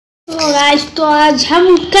Guys तो आज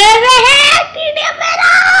हम कर रहे हैं टीडीएम मेरा।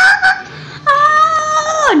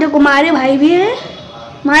 देखो हमारे भाई भी है,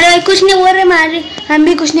 हमारे भाई कुछ नहीं बोल रहे, हमारे हम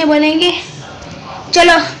भी कुछ नहीं बोलेंगे।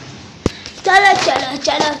 चलो चलो चलो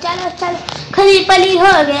चलो चलो चलो खली पली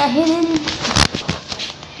हो गया है।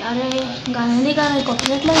 अरे गाना नहीं गा रहे,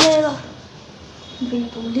 कॉपीराइट लग जाएगा।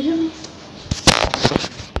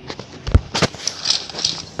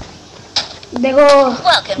 देखो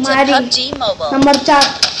हमारी नंबर 4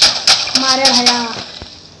 हमारे भैया।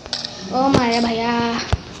 ओ हमारे भैया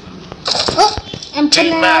ओ एम्पल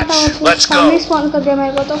नहीं आता हूँ, सामने स्पॉन कर दिया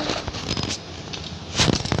मेरे को। तो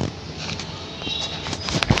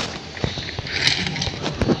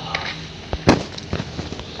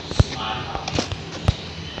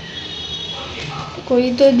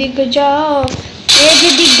कोई तो दिख जाओ, एक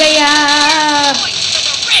दिख गया।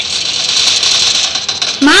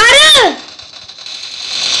 मार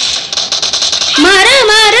मार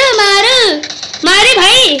मार मार मारे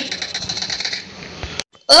भाई।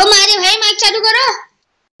 ओ मारे भाई माइक चालू करो।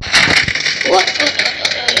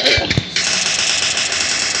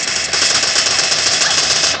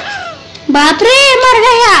 बाप रे मर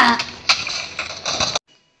गया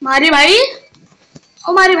मारे भाई।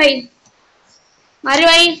 ओ मारे भाई मारे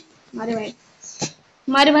भाई मारे भाई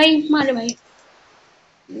मारे भाई मारे भाई।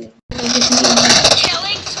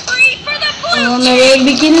 मेरे एक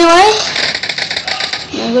भी किल नहीं हुआ है,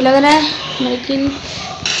 मेरे को लग रहा है मेरे किल।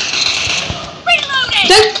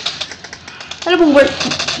 चल चल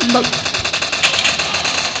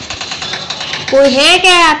कोई है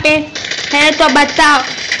क्या यहाँ पे? है तो बताओ,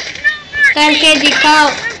 करके दिखाओ।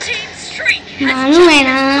 मालूम है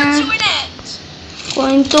ना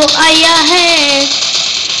कोई तो आया है।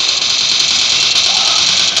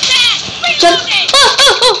 चल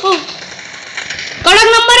कड़क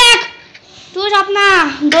नंबर 1 तू अपना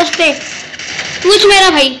दोस्त है, पूछ मेरा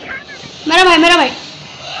भाई मेरा भाई मेरा भाई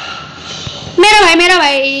मेरा भाई मेरा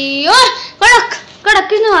भाई। ओ कड़क कड़क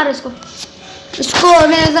किसने मारा इसको? इसको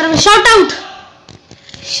मेरे तरफ shout out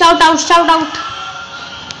shout out shout out.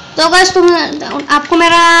 तो गाइस तुम आपको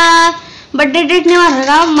मेरा बर्थडे डेट नहीं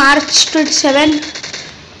मारेगा, मार्च 27।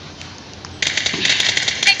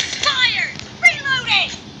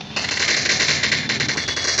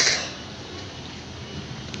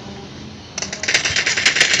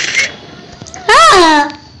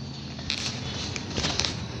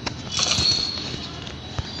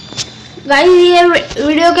 गाइस ये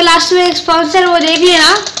वीडियो के लास्ट में स्पॉन्सर वो देख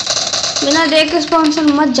लेना, बिना देख के स्पॉन्सर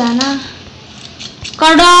मत जाना।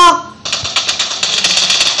 कड़क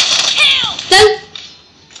चल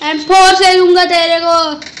M4 से लूंगा तेरे को।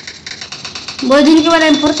 बहुत दिन के बाद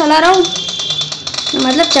M4 चला रहा हूँ,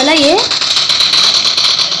 मतलब चला ये।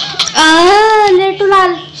 लेटू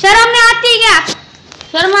लाल शर्म नहीं आती क्या?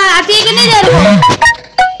 शर्म आती है कि नहीं तेरे को?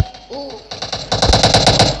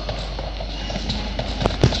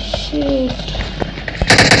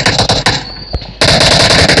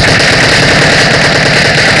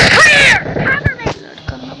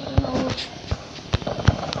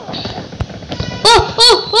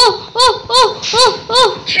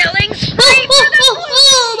 Killing spree for the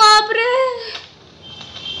बाप रे।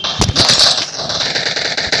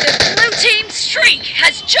 The blue team's streak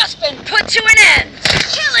has just been put to an end.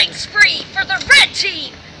 Killing spree for the red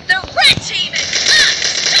team. The red team is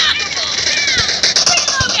unstoppable.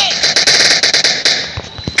 Reloading.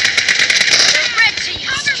 The red team's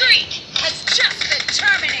streak has just been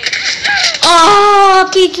terminated.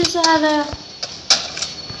 पीछे से आ गया।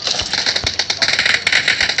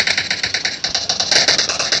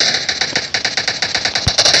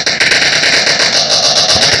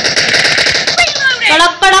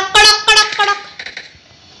 कड़क कड़क कड़क कड़क कड़क।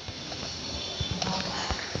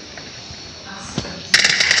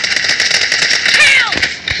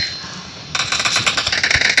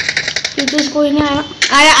 पीछे कोई नहीं आया।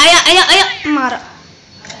 आया आया आया आया मारा।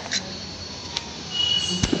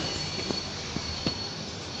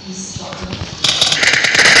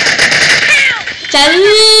 चल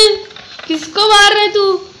किसको मार रहे तू?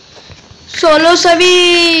 सोलो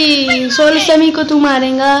सभी को तू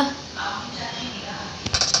मारेगा।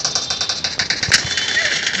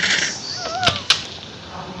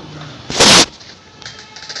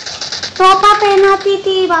 रोपा पहनाती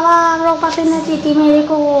थी बाबा, रोपा पहनाती थी मेरे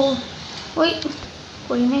को।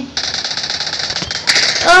 कोई नहीं।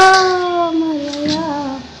 ओ मर गया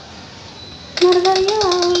मर गया।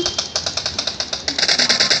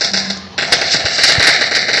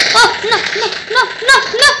 ओ ना ना ना ना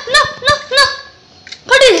ना ना ना ना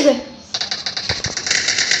फटी से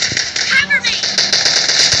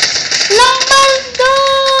नंबर 2।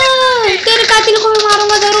 तेरे कातिल को मैं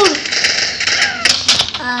मारूंगा जरूर।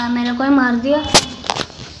 मेरे को ही मार दिया,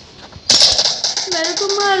 मेरे को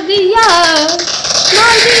मार दिया,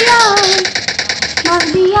 मार दिया, मार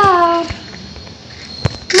दिया,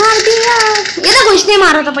 मार दिया। ये तो कुछ नहीं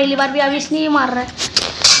मारा था पहली बार भी, अब इसने ही मार रहा है।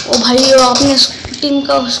 ओ भाई अपने टीम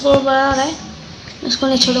का स्कोर बढ़ा रहा है, इसको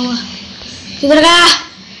नहीं छोड़ूंगा। किधर गया,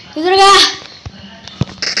 किधर गया?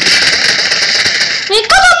 मेरे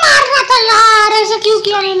को तो मार रहा था यार, ऐसा क्यों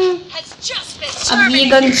किया मैंने? अब ये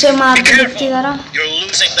गन से मार के देखती जरा।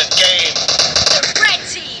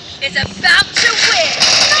 Is about to win.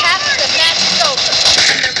 Half of the match is over,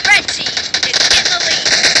 and the red team is in the lead.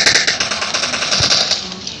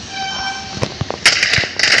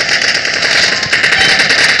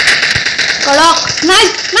 Clock.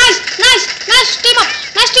 Nice, nice, nice, nice team up,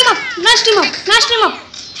 nice team up, nice team up, nice team up.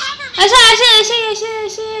 ऐसे ऐसे ऐसे ऐसे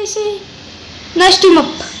ऐसे ऐसे nice team up.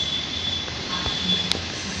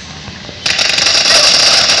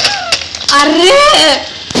 अरे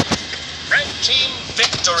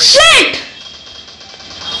Shit!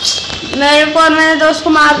 मेरे को और मेरे दोस्त को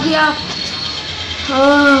मार दिया।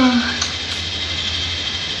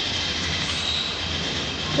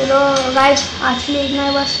 चलो गाइस आज के लिए इतना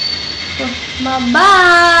है बस, तो बाय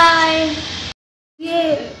बाय।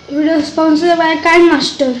 ये video sponsor by kind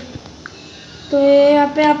master. तो ये यहाँ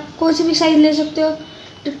पे आप कोई सी भी साइज ले सकते हो,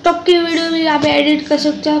 टिकटॉक की वीडियो भी यहाँ पे एडिट कर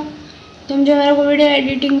सकते हो आप। समझो मेरे को वीडियो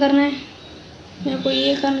एडिटिंग करना है, मेरे को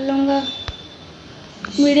ये कर लूँगा,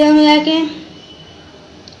 वीडियो में जाके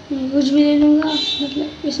कुछ भी ले लूँगा,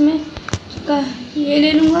 मतलब इसमें का ये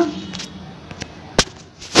ले लूँगा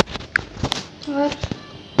और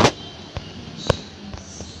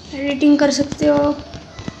एडिटिंग कर सकते हो।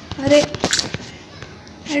 अरे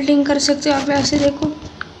एडिटिंग कर सकते हो आप, ऐसे देखो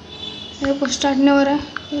मेरे को स्टार्ट नहीं हो रहा है,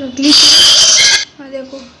 ग्लिच। हाँ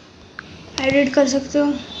देखो एडिट कर सकते हो,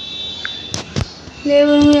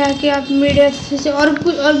 लेवल में जाके आप मीडिया से और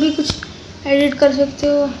भी कुछ एडिट कर सकते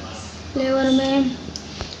हो। लेवल में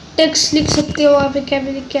टेक्स्ट लिख सकते हो, वहाँ पे क्या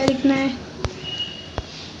लिखना है,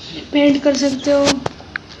 पेंट कर सकते हो,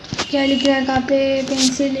 क्या लिख रहा है कहाँ पे,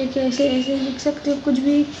 पेंसिल लेके ऐसे ऐसे लिख सकते हो कुछ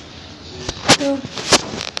भी। तो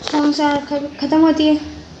कौन सा ख़त्म होती है,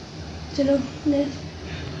 चलो ले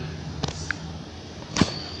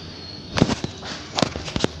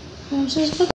कौन सा इसका